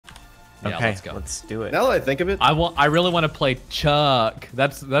Yeah, Okay, let's go. let's do it. Now that I think of it, I really want to play Chuck.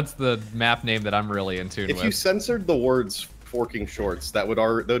 That's the map name that I'm really in tune with. if you censored the words "forking shorts," that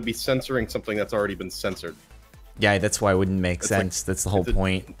would be censoring something that's already been censored. Yeah, that's why it wouldn't make sense. Like, that's the whole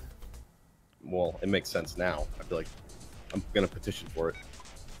point. Well, it makes sense now. I feel like I'm gonna petition for it.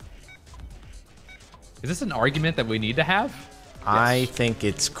 Is this an argument that we need to have? I think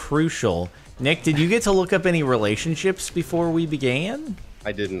it's crucial. Nick, did you get to look up any relationships before we began?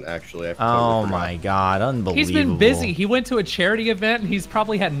 I didn't actually. I Oh totally my god, unbelievable. He's been busy. He went to a charity event and he's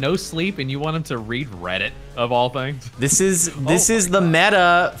probably had no sleep, and you want him to read Reddit of all things. This is the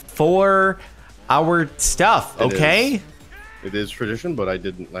meta for our stuff, okay? It is tradition, but I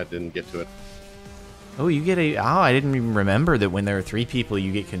didn't get to it. Oh, you get a... Oh, I didn't even remember that when there are 3 people,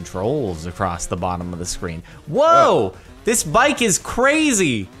 you get controls across the bottom of the screen. Whoa! This bike is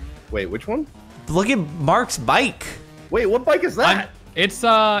crazy! Wait, which one? Look at Mark's bike. Wait, what bike is that? It's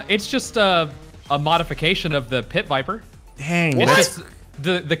just a modification of the Pit Viper. Dang, It's that's... just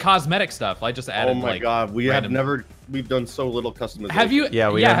the cosmetic stuff. I just added. Oh my god, we've done so little customization. Have you? Yeah,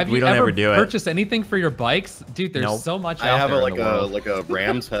 we have you don't ever ever do it. purchased anything for your bikes, dude? There's Nope. so much. I out have there like in the world. a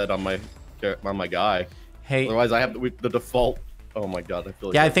ram's head on my guy. Hey. Otherwise, I have the default. Oh my god, I feel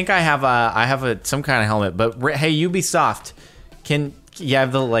like Yeah, I think I have some kind of helmet, but hey, Ubisoft, you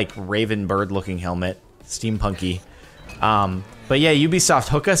have the like Raven Bird looking helmet, steampunky. But yeah, Ubisoft,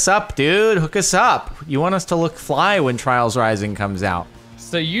 hook us up, dude, hook us up. You want us to look fly when Trials Rising comes out?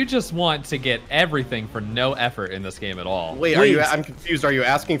 So you just want to get everything for no effort in this game at all. Wait, I'm confused. Are you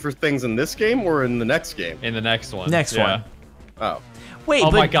asking for things in this game or in the next game? In the next one. Next one. Oh. Wait,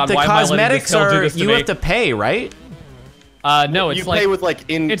 Oh but my God, the why am I letting cosmetics this hill do are this to you me? have to pay, right? No, it's you like pay with like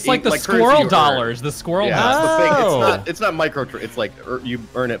it's like the currency squirrel you earn. dollars. The squirrel Yeah, dollars. that's the thing. Oh. It's not micro. It's like you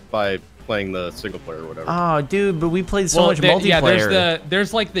earn it by playing the single player or whatever. Oh, dude, but we played so much multiplayer. Yeah,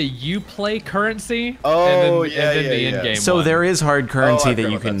 there's like the Uplay currency. Oh, and then the in-game So one. there is hard currency I that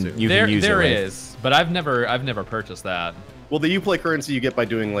forgot you about can that too. use. There it with. is, but I've never purchased that. Well, the Uplay currency you get by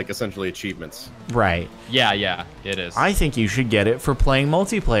doing like essentially achievements. Right. Yeah, it is. I think you should get it for playing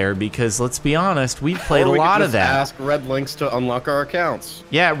multiplayer because let's be honest, we've played Or a we could lot of just that. Ask Red Links to unlock our accounts.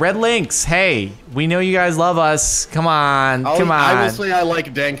 Yeah, Red Links. Hey, we know you guys love us. Come on, come on. I will say I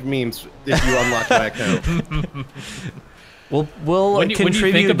like dank memes if you unlock my account. We'll when you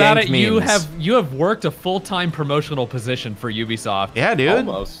think about dank it, memes. you have worked a full-time promotional position for Ubisoft. Yeah, dude.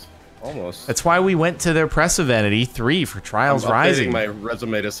 Almost. That's why we went to their press event at E3 for Trials Rising. I'm updating my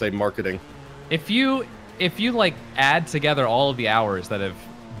resume to say marketing. If you like add together all of the hours that have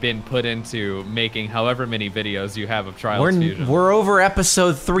been put into making however many videos you have of Trials Fusion. We're over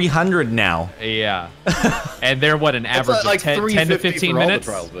episode 300 now. Yeah. And they're what, an average like of 10 to 15 minutes?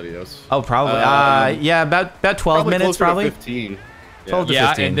 All the Trials videos. Oh, probably. Yeah, about 12 minutes probably. 15. 12 to Yeah,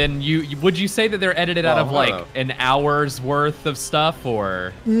 15. and then would you say that they're edited out of Well, like an hour's worth of stuff,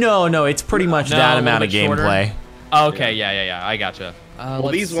 or? No, it's pretty much No, that a amount of little bit shorter? gameplay. Okay, yeah, I gotcha. Well,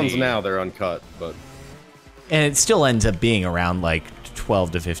 these ones now, they're uncut, but... And it still ends up being around like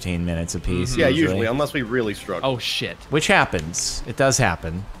 12 to 15 minutes apiece. Yeah, usually, unless we really struggle. Oh, shit. Which happens. It does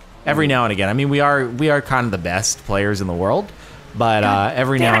happen. Every now and again. I mean, we are kind of the best players in the world, but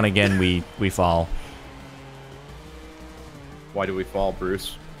every now and again we fall. Why do we fall,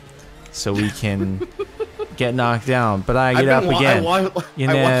 Bruce? So we can get knocked down, but I get up again. I watched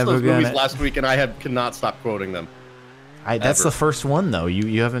those movies last week, and I cannot stop quoting them. That's the first one, though.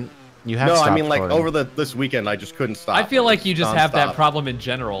 You have. No, stopped I mean like quoting. over this weekend, I just couldn't stop. I feel like you just have that nonstop. problem in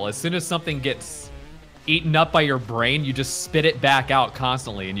general. As soon as something gets eaten up by your brain, you just spit it back out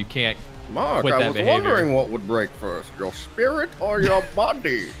constantly, and you can't Mark, quit I that was behavior. wondering what would break first, your spirit or your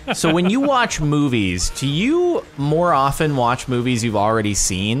body? So when you watch movies, do you more often watch movies you've already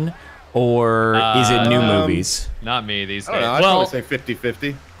seen, or is it new movies? Not me these I days. don't know, I'd Well, probably say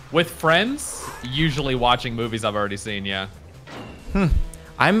 50-50. with friends, usually watching movies I've already seen, yeah.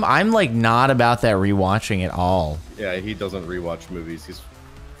 I'm like not about that rewatching at all. Yeah, he doesn't rewatch movies. He's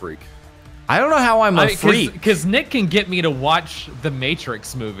a freak. I don't know how I'm a freak. Because Nick can get me to watch the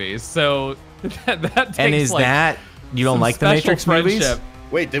Matrix movies, so that takes And is like, that you don't some like the special Matrix movies? friendship.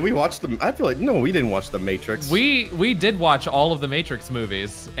 Wait, did we watch them? I feel like no, we didn't watch the Matrix. We did watch all of the Matrix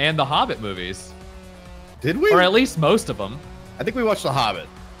movies and the Hobbit movies, did we? or at least most of them. I think we watched The Hobbit.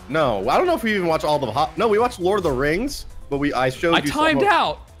 No, I don't know if we even watched all the No, we watched Lord of the Rings, but I showed you. I timed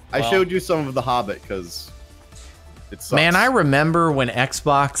out. I showed you some of The Hobbit because it sucks. Man, I remember when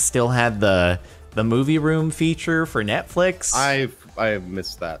Xbox still had the movie room feature for Netflix. I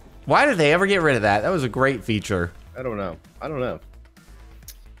missed that. Why did they ever get rid of that? That was a great feature. I don't know.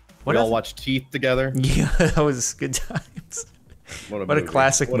 What We all else? watched Teeth together. Yeah, that was good times. What a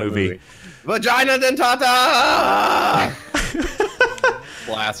classic movie. Vagina Dentata!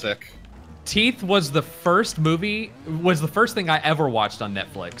 Classic. Teeth was the first thing I ever watched on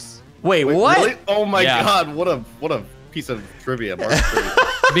Netflix. Wait, what? Really? Oh my Yeah. god, what a piece of trivia.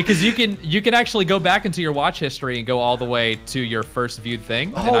 Because you can actually go back into your watch history and go all the way to your first viewed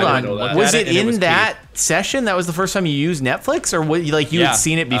thing. Hold on, was it in that session? That was the first time you used Netflix, or what, like you had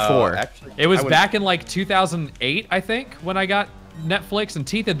seen it before? Actually, It was back in like 2008, I think, when I got Netflix, and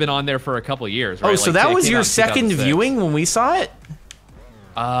Teeth had been on there for a couple of years. Right? Oh, so like, that it was came your out in second 2006. viewing when we saw it?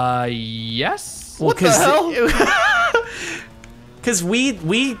 Yes. Well, What the hell? Because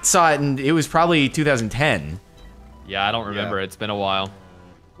we saw it, and it was probably 2010. Yeah, I don't remember. Yeah. It's been a while.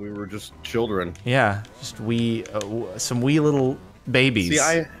 We were just children. Yeah, just some wee little babies.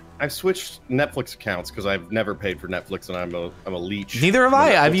 See, I've switched Netflix accounts because I've never paid for Netflix, and I'm a leech. Neither have I'm a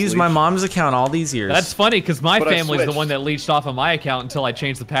I. I've Netflix used my leech. mom's account all these years. That's funny because my But I family's the switched. one that leached off of my account until I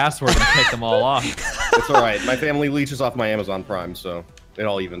changed the password and kicked them all off. It's all right. My family leeches off my Amazon Prime, so it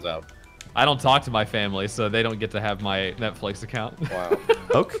all evens out. I don't talk to my family, so they don't get to have my Netflix account. Wow.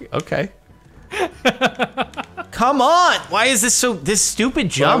 Okay. Come on! Why is this this stupid I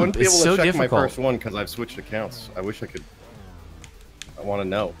jump wouldn't be is able to so check difficult? my first one because I've switched accounts. I wish I could. I want to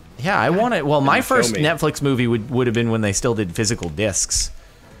know. Yeah, I want it. Well, my Didn't show first me. Netflix movie would have been when they still did physical discs.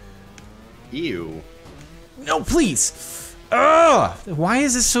 Ew. No, please. Ugh! Why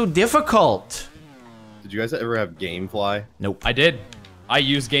is this so difficult? Did you guys ever have GameFly? Nope. I did. I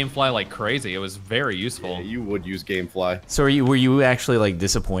used GameFly like crazy. It was very useful. Yeah, you would use GameFly. So were you actually like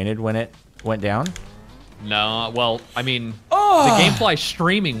disappointed when it went down? No, well, I mean, Oh! the GameFly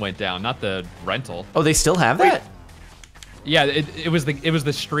streaming went down, not the rental. Oh, they still have that? Yeah, it was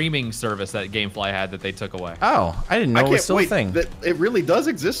the streaming service that GameFly had that they took away. Oh, I didn't know I it can't was still wait. a thing. It really does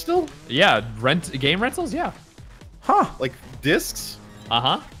exist still? Yeah, game rentals. Yeah. Huh? Like discs?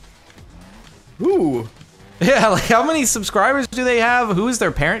 Uh-huh. Ooh. Yeah, like how many subscribers do they have? Who is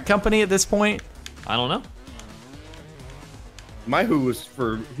their parent company at this point? I don't know. My who is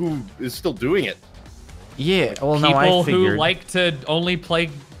for who is still doing it. Yeah, well, no, I People figured. who like to only play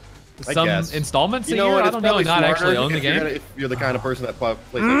I some guess. installments a You know year. what? I It's don't know, probably not actually smarter own the if you're game. if you're the kind of person that plays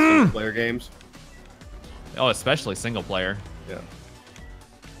like single-player games. Oh, especially single player. Yeah.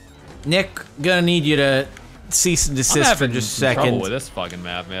 Nick, gonna need you to cease and I'm desist for having just a some trouble second. with this fucking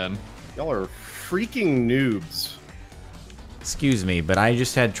map, man. Y'all are freaking noobs. Excuse me, but I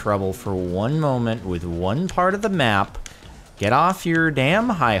just had trouble for one moment with one part of the map. Get off your damn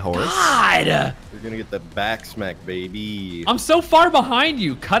high horse. God! You're gonna get the back smack, baby. I'm so far behind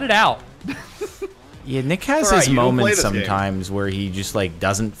you. Cut it out. Yeah, Nick has It's all right, his you don't play moments this game. sometimes where he just like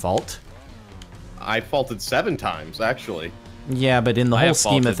doesn't fault. I faulted 7 times, actually. Yeah, but in the I whole have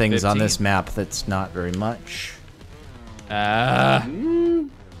scheme of faulted things on 15. this map, that's not very much. I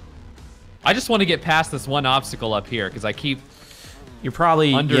just want to get past this one obstacle up here because I keep. You're probably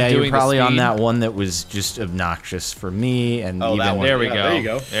you're Underdoing the probably on speed. that one that was just obnoxious for me, and Oh, even that one. There we Yeah, go. there you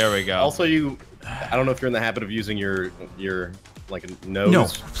go. There we go. Also, I don't know if you're in the habit of using your like a nose. No,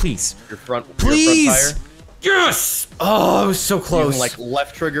 please, Your front. please. Your front tire. Yes! Oh, I was so close. Using like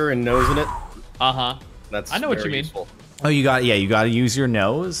left trigger and nose in it. Uh-huh. That's I know what very you mean. useful. Oh, you got to use your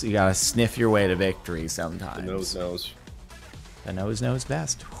nose. You got to sniff your way to victory sometimes. The nose. The nose knows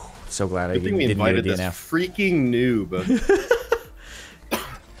best. Whew, so glad I Good thing we didn't get a invited this DNF. freaking noob.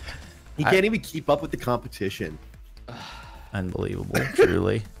 He can't even keep up with the competition. Unbelievable,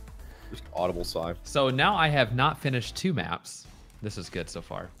 truly. Just audible sigh. So now I have not finished 2 maps. This is good so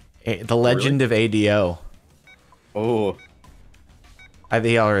far. The Legend of ADO. Oh, I think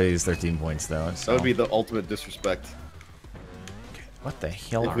he already has 13 points though. So. that would be the ultimate disrespect What the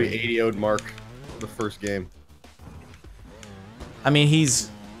hell? if we ADO'd Mark the first game. I mean, he's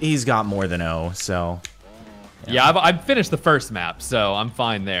got more than O, so. Yeah, I've finished the first map, so I'm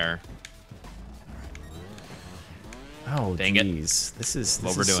fine there. Oh, Dang it. jeez. This is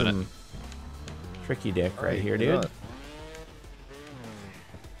Overdoing it. some tricky dick right here, Why dude. not?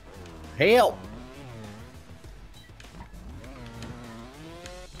 Hail!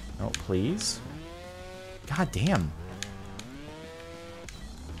 Oh, please. God damn.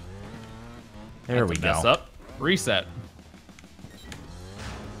 There we Mess go. up. Reset.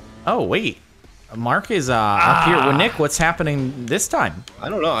 Oh, wait. Mark is up here. Well, Nick, what's happening this time? I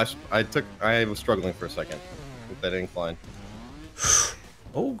don't know. I was struggling for a second with that incline.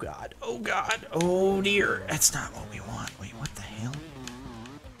 Oh, God. Oh, God. Oh, dear. That's not what we want. Wait, what the hell?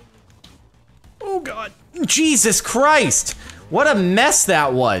 Oh, God. Jesus Christ. What a mess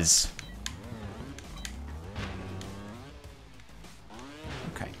that was.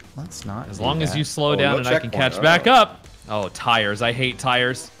 Okay, let's not. As do long as that. you slow Oh, down no and I can checkpoint. catch Oh. back up, Oh, tires. I hate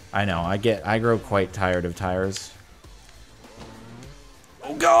tires. I know. I grow quite tired of tires.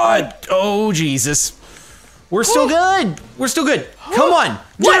 Oh God! Oh Jesus! We're still good. We're still good. Come on!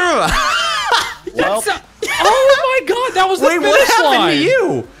 Well, Oh my God! That was the finish what happened line. to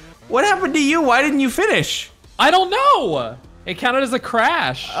you? What happened to you? Why didn't you finish? I don't know. It counted as a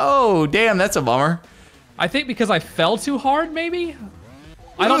crash. Oh damn! That's a bummer. I think because I fell too hard, maybe.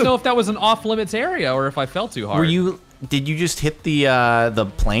 I don't know if that was an off-limits area or if I fell too hard. Were you? Did you just hit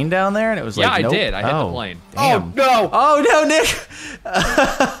the plane down there and it was like? Yeah, I nope. did. I hit the plane. Damn. Oh no! Oh no, Nick!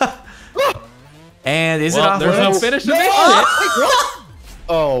 And is it off there's no limits? finish in No! this shit.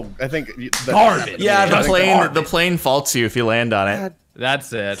 Oh, I think Garbage. Yeah, I think the plane faults you if you land on it.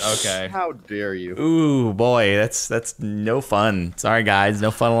 That's it. Okay. How dare you? Ooh boy, that's no fun. Sorry guys, no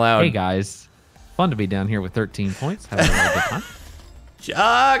fun allowed. Hey guys, fun to be down here with 13 points. Having a really good time.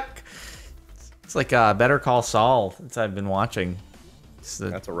 Chuck. It's like Better Call Saul since I've been watching.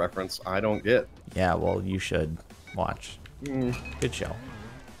 That's a reference I don't get. Yeah, well, you should watch. Good show.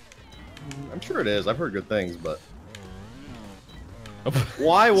 I'm sure it is. I've heard good things, but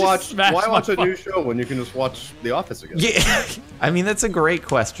why watch smashed my a phone. new show when you can just watch The Office again? Yeah, I mean that's a great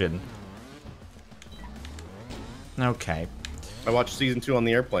question. Okay, I watched season 2 on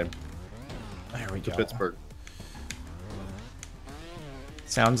the airplane there we to go. Pittsburgh.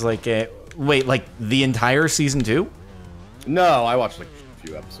 Sounds like it. Wait, like the entire season 2? No, I watched like a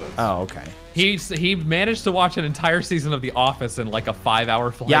few episodes. Oh, okay. He managed to watch an entire season of The Office in like a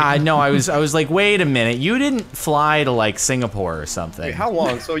 5-hour flight. Yeah, I know. I was like, wait a minute. You didn't fly to like Singapore or something. Wait, how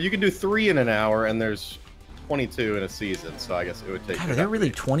long? So you can do 3 in an hour, and there's 22 in a season. So I guess it would take. God, are there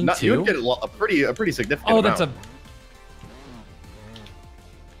really 22? You would get a pretty significant. Oh, amount. that's a.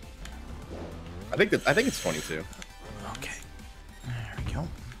 I think it's 22. Okay. There we go.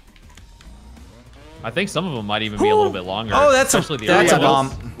 I think some of them might even be a little bit longer. Oh, that's especially a early ones.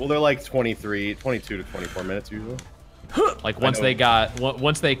 bomb. Well, they're like 22 to 24 minutes usually. Like once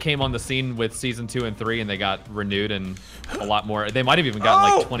they came on the scene with season 2 and 3, and they got renewed and a lot more. They might have even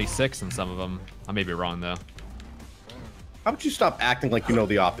gotten like 26 in some of them. I may be wrong though. How about you stop acting like you know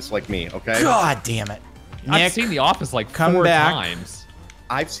The Office like me, okay? God damn it. I've Nick, seen The Office like come 4 back. times.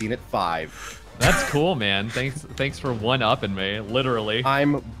 I've seen it 5. That's cool, man. Thanks for one-upping me, literally.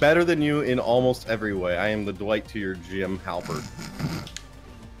 I'm better than you in almost every way. I am the Dwight to your Jim Halpert.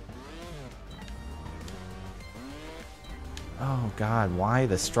 Oh God, why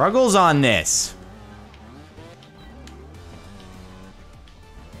the struggles on this?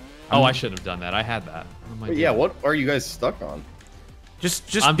 Oh, I should have done that. I had that. What am I But yeah, doing? what are you guys stuck on? Just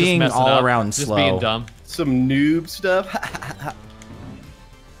I'm being messing all up. around just slow. being dumb. Some noob stuff?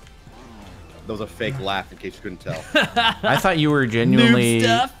 That was a fake laugh in case you couldn't tell. I thought you were genuinely, Noob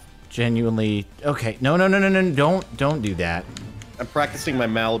stuff. genuinely. Okay, no, don't do that. I'm practicing my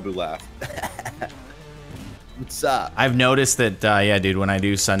Malibu laugh. What's up? I've noticed that, yeah, dude, when I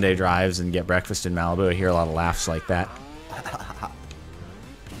do Sunday drives and get breakfast in Malibu, I hear a lot of laughs like that.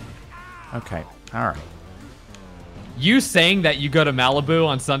 Okay, all right. You saying that you go to Malibu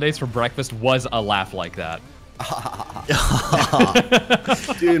on Sundays for breakfast was a laugh like that.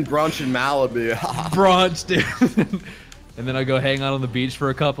 Doing brunch in Malibu. Brunch, dude. And then I go hang out on the beach for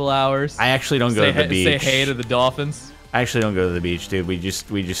a couple hours. I actually don't go to the beach. Say hey to the dolphins. I actually don't go to the beach, dude. We just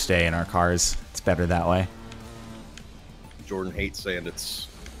stay in our cars. It's better that way. Jordan hates sand. It's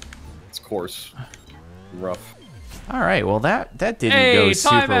coarse, and rough. All right, well that didn't Hey, go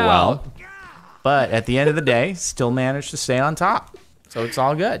super timeout. well, but at the end of the day, still managed to stay on top, so it's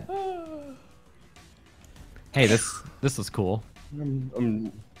all good. Hey, this was cool.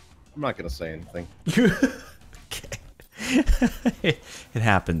 I'm not gonna say anything. Okay. It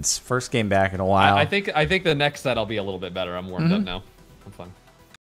happens. First game back in a while. I think the next set I'll be a little bit better. I'm warmed up now. I'm fine.